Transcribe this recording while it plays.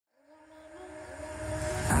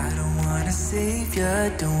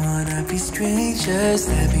savior, don't wanna be strangers.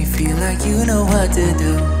 Let me feel like you know what to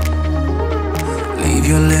do. Leave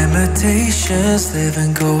your limitations, live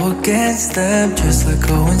and go against them. Just let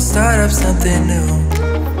go and start up something new.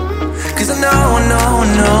 Cause I know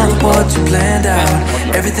what you planned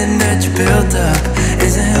out. Everything that you built up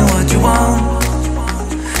isn't what you want.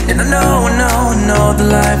 And I know the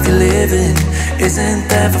life you're living isn't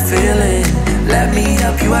that fulfilling. Let me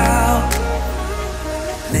help you out.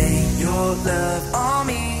 Lay your love on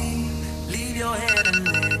me. Leave your head and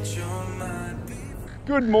let your mind be.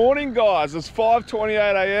 Good morning, guys. It's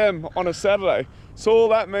 5:28 a.m. on a Saturday. So all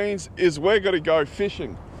that means is we're going to go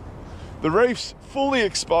fishing. The reef's fully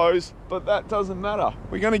exposed, but that doesn't matter.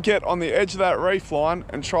 We're going to get on the edge of that reef line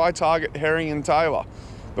and try target herring and tailor.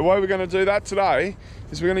 The way we're going to do that today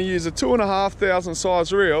is we're going to use a 2,500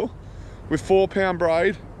 size reel with 4-pound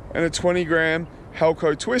braid and a 20-gram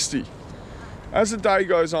Helco twisty. As the day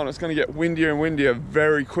goes on, it's going to get windier and windier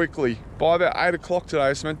very quickly. By about 8 o'clock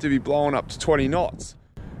today, it's meant to be blowing up to 20 knots.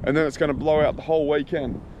 And then it's going to blow out the whole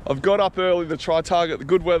weekend. I've got up early to try target the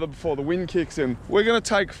good weather before the wind kicks in. We're going to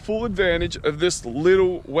take full advantage of this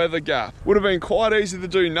little weather gap. Would have been quite easy to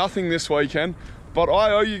do nothing this weekend, but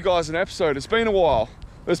I owe you guys an episode. It's been a while.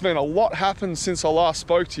 There's been a lot happened since I last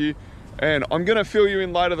spoke to you, and I'm going to fill you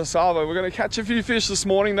in later this Arvo. We're going to catch a few fish this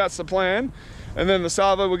morning, that's the plan. And then this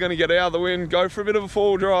Arvo, we're going to get out of the wind, go for a bit of a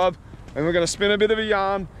four-wheel drive, and we're going to spin a bit of a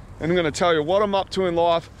yarn, and I'm going to tell you what I'm up to in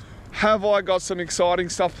life. Have I got some exciting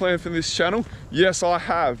stuff planned for this channel? Yes, I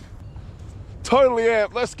have. Totally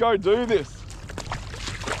amped, let's go do this.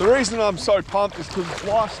 The reason I'm so pumped is because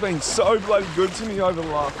life's been so bloody good to me over the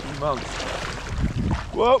last few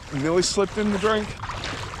months. Well, nearly slipped in the drink.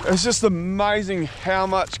 It's just amazing how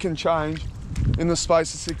much can change in the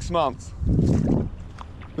space of 6 months.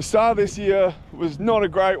 The start of this year was not a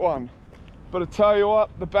great one, but I tell you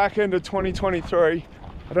what, the back end of 2023,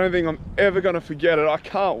 I don't think I'm ever going to forget it. I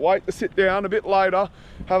can't wait to sit down a bit later,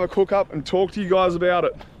 have a cook up and talk to you guys about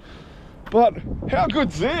it. But how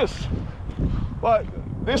good's this? Like,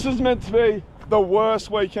 this is meant to be the worst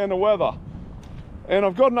weekend of weather. And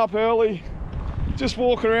I've gotten up early, just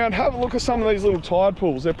walking around, have a look at some of these little tide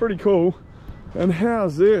pools. They're pretty cool. And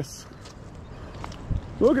how's this?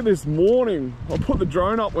 Look at this morning. I'll put the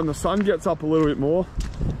drone up when the sun gets up a little bit more.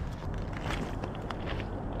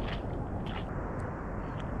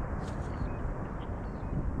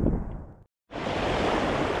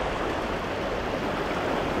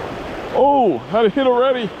 Oh, had a hit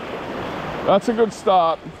already. That's a good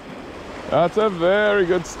start. That's a very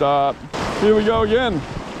good start. Here we go again.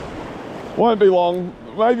 Won't be long.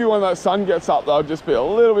 Maybe when that sun gets up, they'll just be a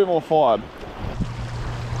little bit more fired.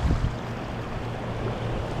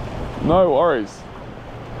 No worries.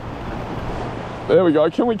 There we go.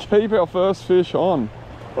 Can we keep our first fish on?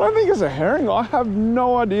 I don't think it's a herring. I have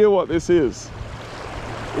no idea what this is.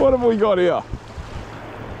 What have we got here?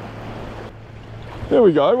 There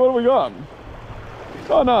we go. What have we got?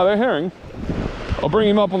 Oh no, they're herring. I'll bring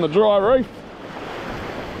him up on the dry reef.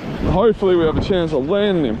 Hopefully we have a chance of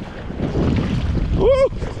landing him. Woo!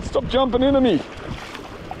 Stop jumping into me.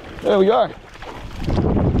 There we go.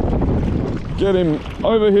 Get him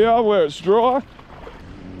over here where it's dry.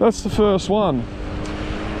 That's the first one.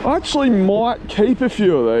 I actually might keep a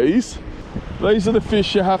few of these. These are the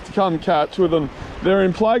fish you have to come catch with them. They're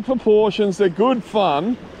in plague proportions. They're good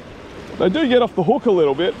fun. They do get off the hook a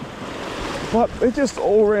little bit, but they're just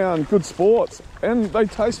all around good sports, and they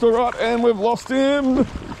taste all right. And we've lost him.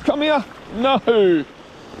 Come here. No.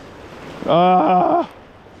 Ah.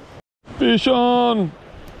 Fish on.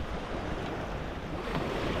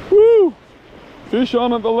 Woo. Fish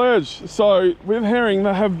on at the ledge. So with herring,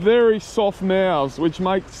 they have very soft mouths, which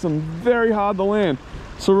makes them very hard to land.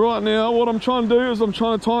 So right now, what I'm trying to do is I'm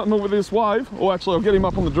trying to tighten it with this wave. Or actually, I'll get him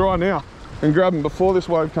up on the dry now and grab him before this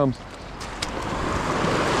wave comes.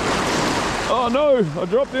 Oh no, I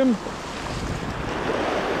dropped him.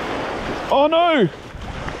 Oh no.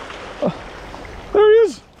 There he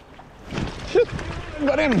is. Shit, I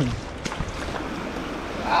got him.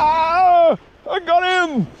 Ah, I got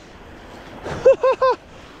him.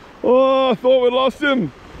 Oh, I thought we'd lost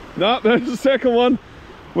him. No, there's the second one.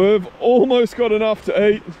 We've almost got enough to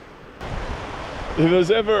eat. If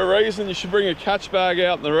there's ever a reason you should bring a catch bag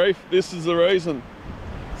out in the reef, this is the reason.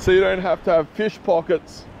 So you don't have to have fish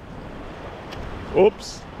pockets.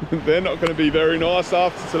 Oops, they're not going to be very nice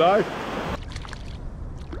after today.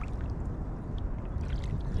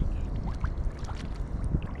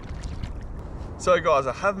 So guys,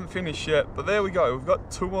 I haven't finished yet, but there we go. We've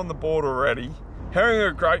got 2 on the board already. Herring are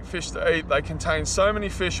a great fish to eat. They contain so many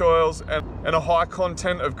fish oils and a high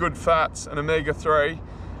content of good fats and omega-3.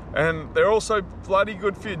 And they're also bloody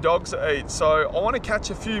good for your dogs to eat. So I want to catch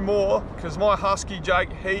a few more because my husky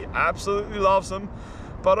Jake, he absolutely loves them.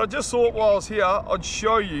 But I just thought while I was here, I'd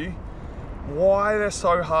show you why they're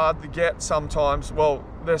so hard to get sometimes. Well,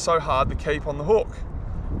 they're so hard to keep on the hook.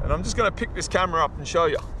 And I'm just going to pick this camera up and show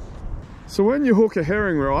you. So when you hook a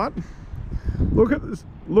herring, right, look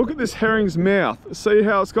at this herring's mouth. See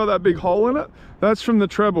how it's got that big hole in it? That's from the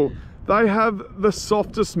treble. They have the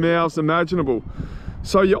softest mouths imaginable.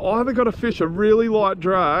 So you either got to fish a really light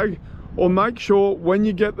drag or make sure when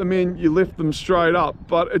you get them in, you lift them straight up.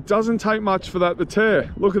 But it doesn't take much for that to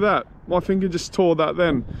tear. Look at that. My finger just tore that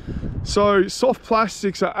then. So soft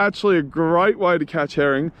plastics are actually a great way to catch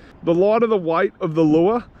herring. The lighter the weight of the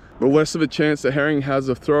lure, the less of a chance the herring has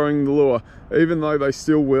of throwing the lure, even though they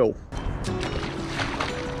still will.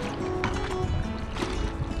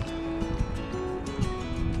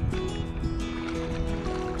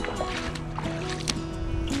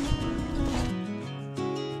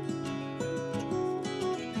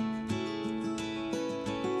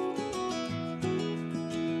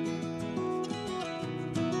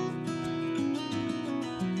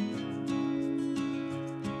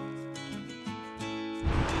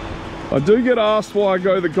 I do get asked why I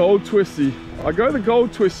go the gold twisty. I go the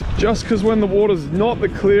gold twisty just because when the water's not the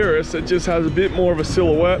clearest, it just has a bit more of a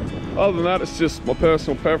silhouette. Other than that, it's just my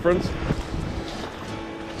personal preference.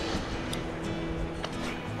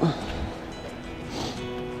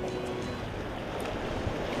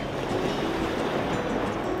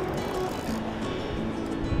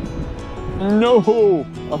 No,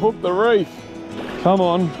 I hooked the reef. Come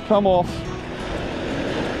on, come off.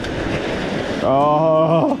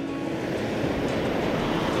 Oh.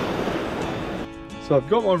 So I've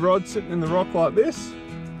got my rod sitting in the rock like this.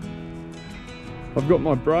 I've got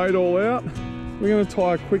my braid all out. We're going to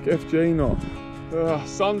tie a quick FG knot.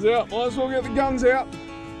 Sun's out, might as well get the guns out.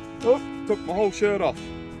 Oh, took my whole shirt off.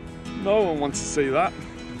 No one wants to see that.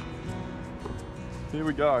 Here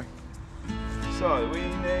we go. So we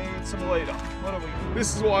need some leader. What do we?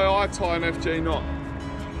 This is why I tie an FG knot.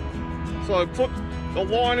 So I put the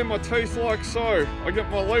line in my teeth like so. I get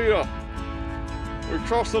my leader. We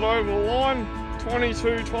cross it over the line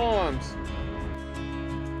 22 times.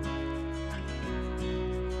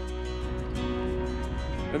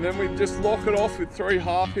 And then we just lock it off with 3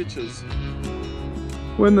 half hitches.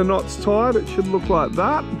 When the knot's tied, it should look like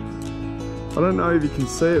that. I don't know if you can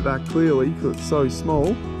see it that clearly because it's so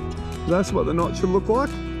small. That's what the knot should look like.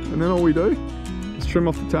 And then all we do is trim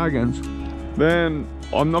off the tag ends. Then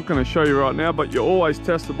I'm not going to show you right now, but you always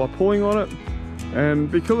test it by pulling on it.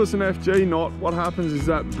 And because it's an FG knot, what happens is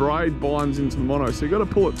that braid binds into the mono. So you got to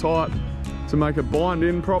pull it tight to make it bind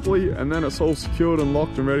in properly, and then it's all secured and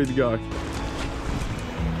locked and ready to go.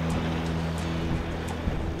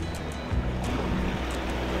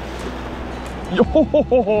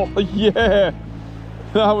 Oh, yeah,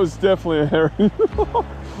 that was definitely a herring.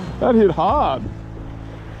 That hit hard.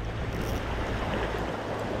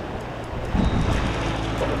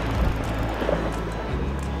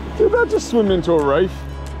 Did that just swim into a reef?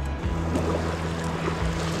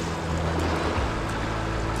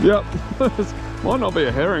 Yep, might not be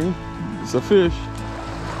a herring, it's a fish.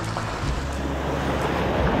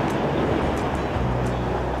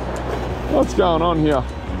 What's going on here?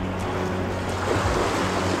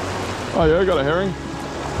 Oh yeah, got a herring.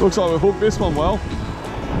 Looks like we hooked this one well.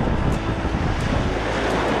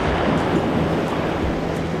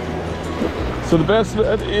 So the best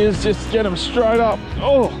of it is just get them straight up.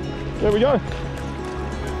 Oh, there we go.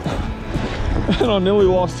 And I nearly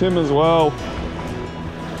lost him as well.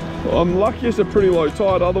 I'm lucky it's a pretty low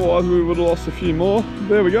tide, otherwise we would have lost a few more.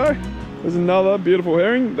 There we go. There's another beautiful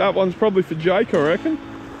herring. That one's probably for Jake, I reckon.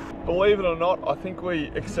 Believe it or not, I think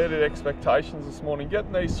we exceeded expectations this morning.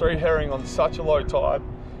 Getting these 3 herring on such a low tide,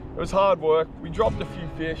 it was hard work. We dropped a few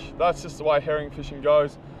fish. That's just the way herring fishing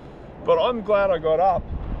goes. But I'm glad I got up.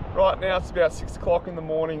 Right now it's about 6 o'clock in the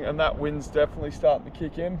morning and that wind's definitely starting to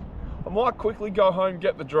kick in. I might quickly go home,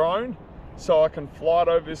 get the drone so I can fly it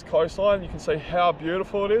over this coastline. You can see how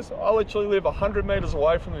beautiful it is. I literally live 100 meters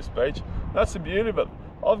away from this beach. That's the beauty of it.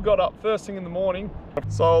 I've got up first thing in the morning.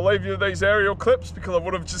 So I'll leave you with these aerial clips because I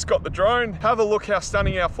would have just got the drone. Have a look how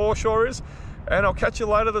stunning our foreshore is. And I'll catch you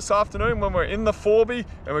later this afternoon when we're in the Forby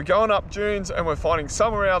and we're going up dunes and we're finding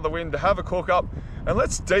somewhere out of the wind to have a cook up. And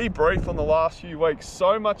let's debrief on the last few weeks.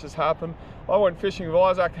 So much has happened. I went fishing with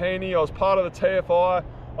Isaac Heaney. I was part of the TFI.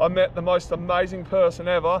 I met the most amazing person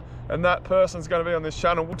ever, and that person's going to be on this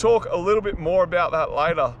channel. We'll talk a little bit more about that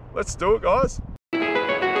later. Let's do it, guys.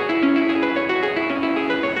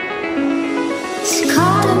 She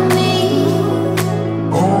calling me,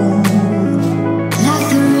 like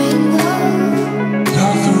the rain.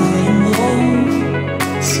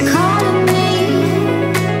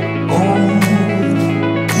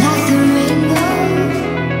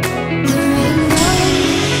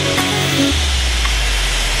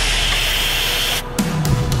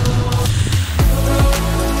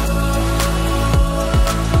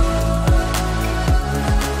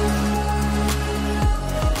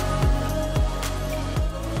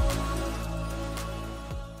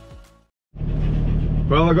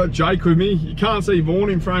 Well, I got Jake with me. You can't see Vaughn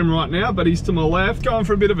in frame right now, but he's to my left, going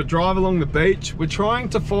for a bit of a drive along the beach. We're trying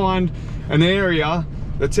to find an area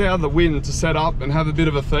that's out of the wind to set up and have a bit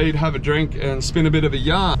of a feed, have a drink and spin a bit of a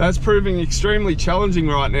yarn. That's proving extremely challenging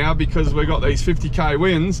right now because we've got these 50k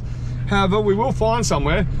winds. However, we will find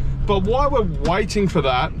somewhere. But while we're waiting for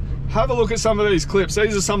that, have a look at some of these clips.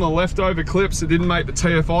 These are some of the leftover clips that didn't make the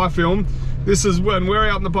TFI film. This is when we're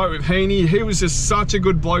out in the boat with Heaney. He was just such a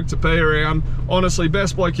good bloke to be around. Honestly,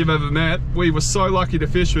 best bloke you've ever met. We were so lucky to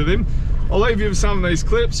fish with him. I'll leave you with some of these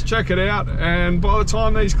clips, check it out, and by the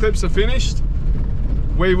time these clips are finished,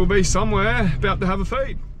 we will be somewhere about to have a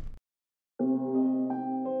feed.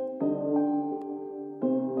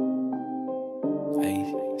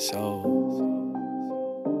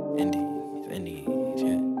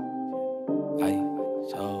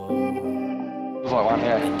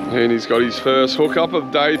 And he's got his first hookup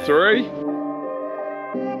of day 3. Thing's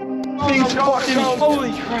fucking,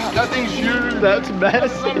 holy crap, that thing's huge. That's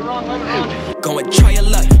massive. Let it run. Go and try your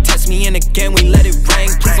luck, test me in again, we let it rain.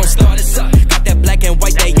 Please don't start us up, got that black and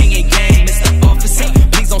white, that yin and yang. Mr. Officer,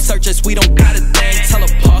 please don't search us, we don't got a thing. Tell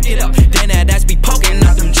her park it up, then that ass be poking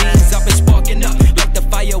out them jeans up and sparking up. Like the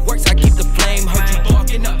fireworks, I keep the flame, heard you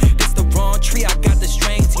barking up. This the wrong tree, I got the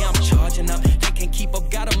strings, yeah, I'm charging up. They can't keep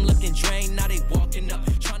up, got them looking drained, now they walking up.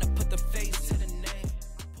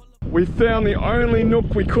 We found the only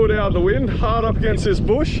nook we could out of the wind, hard up against this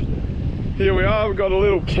bush. Here we are, we've got a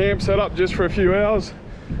little camp set up just for a few hours.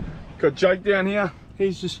 Got Jake down here,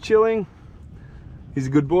 he's just chilling. He's a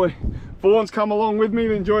good boy. Vaughn's come along with me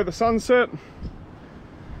to enjoy the sunset.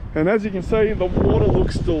 And as you can see, the water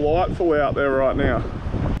looks delightful out there right now.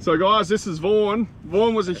 So guys, this is Vaughn.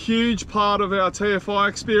 Vaughn was a huge part of our TFI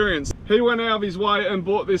experience. He went out of his way and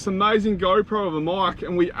bought this amazing GoPro of a mic,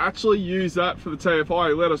 and we actually used that for the TFI.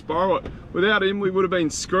 He let us borrow it. Without him, we would have been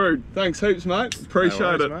screwed. Thanks heaps, mate.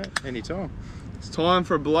 Appreciate it. Mate. Anytime. It's time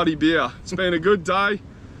for a bloody beer. It's been a good day.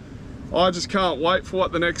 I just can't wait for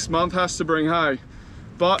what the next month has to bring, hey.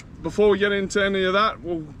 But before we get into any of that,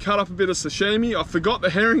 we'll cut up a bit of sashimi. I forgot the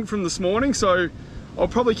herring from this morning, so I'll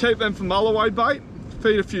probably keep them for mulloway bait.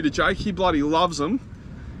 Feed a few to Jake, he bloody loves them.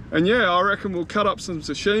 And yeah, I reckon we'll cut up some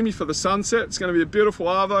sashimi for the sunset. It's going to be a beautiful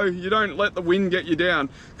arvo. You don't let the wind get you down,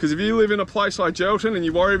 because if you live in a place like Gelton and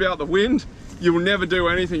you worry about the wind, you will never do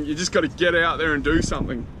anything. You just got to get out there and do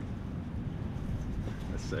something.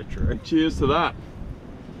 That's so true. Cheers to that.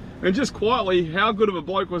 And just quietly, how good of a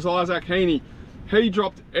bloke was Isaac Heaney? He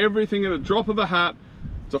dropped everything at a drop of a hat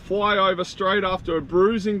to fly over straight after a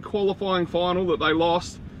bruising qualifying final that they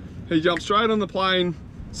lost. He jumped straight on the plane,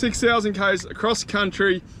 6,000 k's across the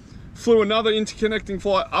country, flew another interconnecting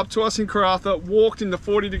flight up to us in Karratha, walked in the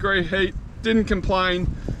 40-degree heat, didn't complain,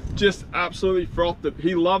 just absolutely frothed it.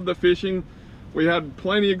 He loved the fishing. We had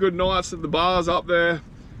plenty of good nights at the bars up there.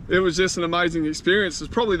 It was just an amazing experience. It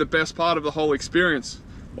was probably the best part of the whole experience.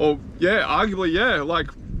 Or yeah, arguably, yeah, like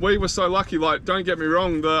we were so lucky. Like, don't get me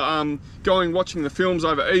wrong, the watching the films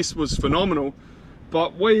over East was phenomenal,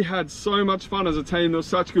 but we had so much fun as a team. There was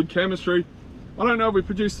such good chemistry. I don't know if we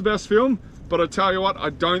produced the best film, but I tell you what, I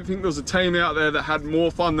don't think there was a team out there that had more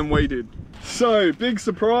fun than we did. So, big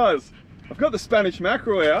surprise. I've got the Spanish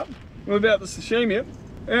mackerel out, I'm about the sashimi,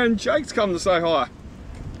 and Jake's come to say hi.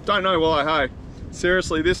 Don't know why, hey.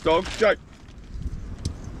 Seriously, this dog, Jake,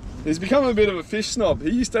 he's become a bit of a fish snob.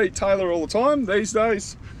 He used to eat Taylor all the time. These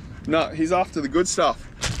days, no, he's after the good stuff.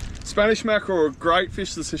 Spanish mackerel are a great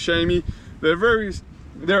fish to sashimi.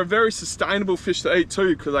 They're a very sustainable fish to eat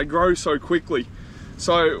too, because they grow so quickly.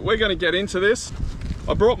 So we're going to get into this.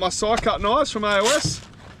 I brought my SciCut knives from AOS.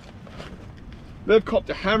 They've copped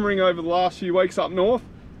a hammering over the last few weeks up north,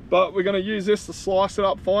 but we're going to use this to slice it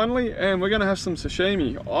up finally, and we're going to have some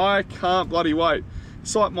sashimi. I can't bloody wait.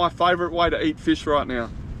 It's like my favourite way to eat fish right now.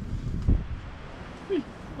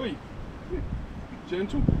 Hey,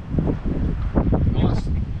 gentle, nice.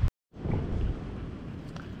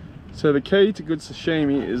 So the key to good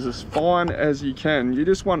sashimi is as fine as you can. You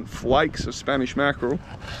just want flakes of Spanish mackerel.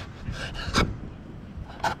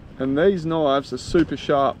 And these knives are super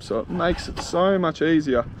sharp, so it makes it so much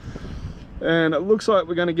easier. And it looks like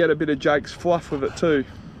we're going to get a bit of Jake's fluff with it too.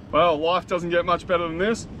 Well, life doesn't get much better than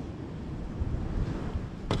this.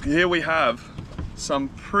 Here we have some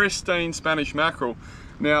pristine Spanish mackerel.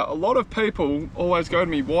 Now, a lot of people always go to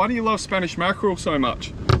me, why do you love Spanish mackerel so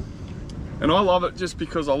much? And I love it just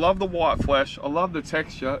because I love the white flesh, I love the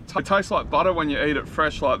texture. It tastes like butter when you eat it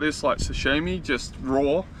fresh like this, like sashimi, just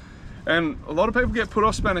raw. And a lot of people get put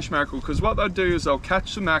off Spanish mackerel because what they'll do is they'll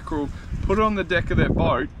catch the mackerel, put it on the deck of their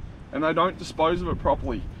boat, and they don't dispose of it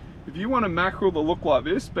properly. If you want a mackerel to look like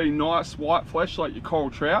this, be nice white flesh like your coral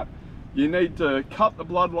trout, you need to cut the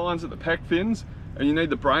bloodlines at the pec fins, and you need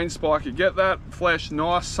the brain spiker. Get that flesh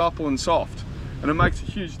nice, supple and soft, and it makes a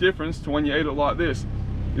huge difference to when you eat it like this.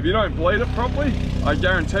 If you don't bleed it properly, I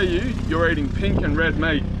guarantee you, you're eating pink and red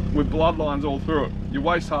meat with bloodlines all through it. You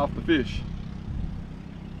waste half the fish.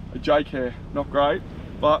 A Jake hair, not great,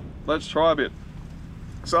 but let's try a bit.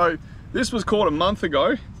 So this was caught a month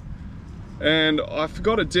ago, and I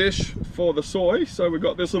forgot a dish for the soy, so we've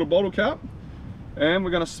got this little bottle cap, and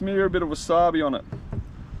we're gonna smear a bit of wasabi on it.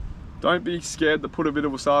 Don't be scared to put a bit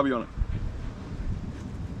of wasabi on it.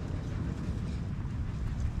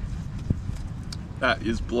 That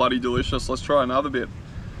is bloody delicious. Let's try another bit.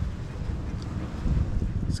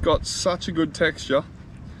 It's got such a good texture.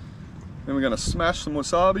 Then we're gonna smash some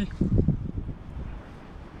wasabi.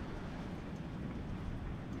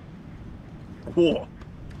 Whoa,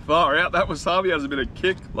 far out. That wasabi has a bit of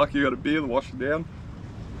kick, like you got a beer to wash it down.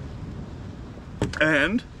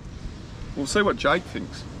 And we'll see what Jake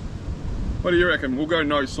thinks. What do you reckon? We'll go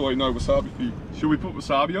no soy, no wasabi for you. Should we put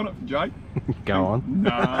wasabi on it for Jake? Go on.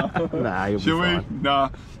 Nah. Nah, you'll be Should fine. we? Nah.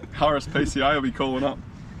 RSPCA will be calling up.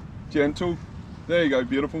 Gentle. There you go,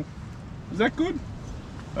 beautiful. Is that good?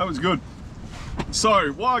 That was good.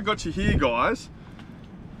 So, while I got you here, guys,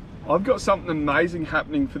 I've got something amazing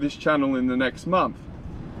happening for this channel in the next month.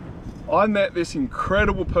 I met this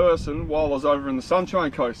incredible person while I was over in the Sunshine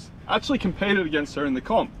Coast. Actually competed against her in the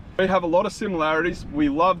comp. We have a lot of similarities. We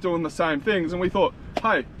love doing the same things, and we thought,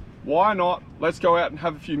 hey, why not? Let's go out and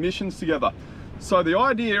have a few missions together. So the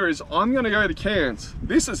idea is I'm gonna go to Cairns.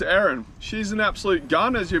 This is Erin. She's an absolute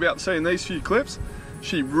gun, as you're about to see in these few clips.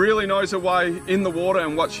 She really knows her way in the water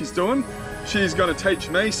and what she's doing. She's gonna teach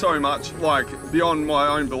me so much, like beyond my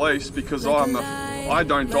own beliefs, because I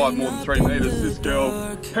don't dive more than 3 meters. This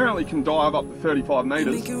girl apparently can dive up to 35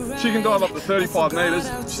 meters. She can dive up to 35 meters.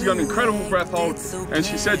 She's got an incredible breath hold, and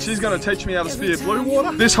she said she's gonna teach me how to spear blue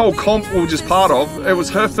water. This whole comp we were just part of, it was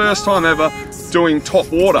her first time ever doing top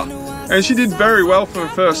water, and she did very well for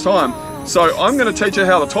her first time. So I'm gonna teach her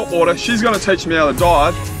how to top water. She's gonna teach me how to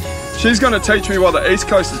dive. She's gonna teach me why the East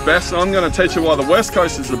Coast is best, and I'm gonna teach her why the West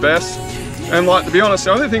Coast is the best. And like, to be honest,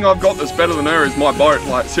 the only thing I've got that's better than her is my boat.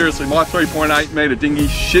 Like, seriously, my 3.8 meter dinghy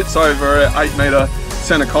shits over her 8 meter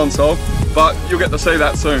center console, but you'll get to see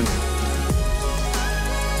that soon.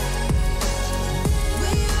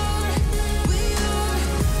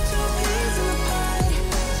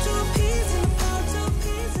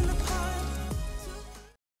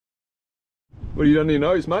 What have you done to your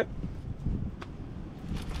nose, mate?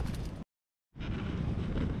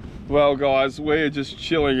 Well guys, we're just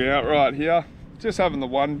chilling out right here. Just having the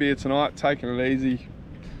one beer tonight, taking it easy.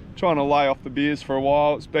 Trying to lay off the beers for a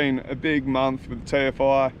while. It's been a big month with the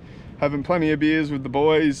TFI. Having plenty of beers with the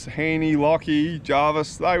boys, Heaney, Lockie,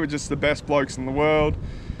 Jarvis. They were just the best blokes in the world.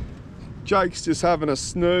 Jake's just having a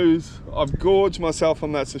snooze. I've gorged myself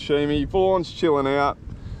on that sashimi. Vaughn's chilling out.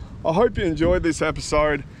 I hope you enjoyed this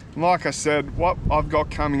episode. And like I said, what I've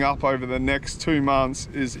got coming up over the next 2 months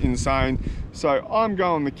is insane. So I'm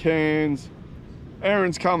going to Cairns,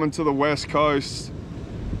 Erin's coming to the West Coast.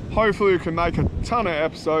 Hopefully we can make a ton of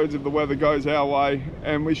episodes if the weather goes our way,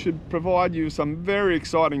 and we should provide you some very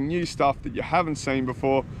exciting new stuff that you haven't seen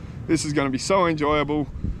before. This is going to be so enjoyable.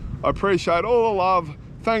 I appreciate all the love.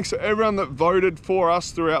 Thanks to everyone that voted for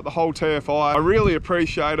us throughout the whole TFI. I really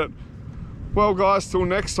appreciate it. Well guys, till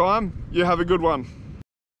next time, you have a good one.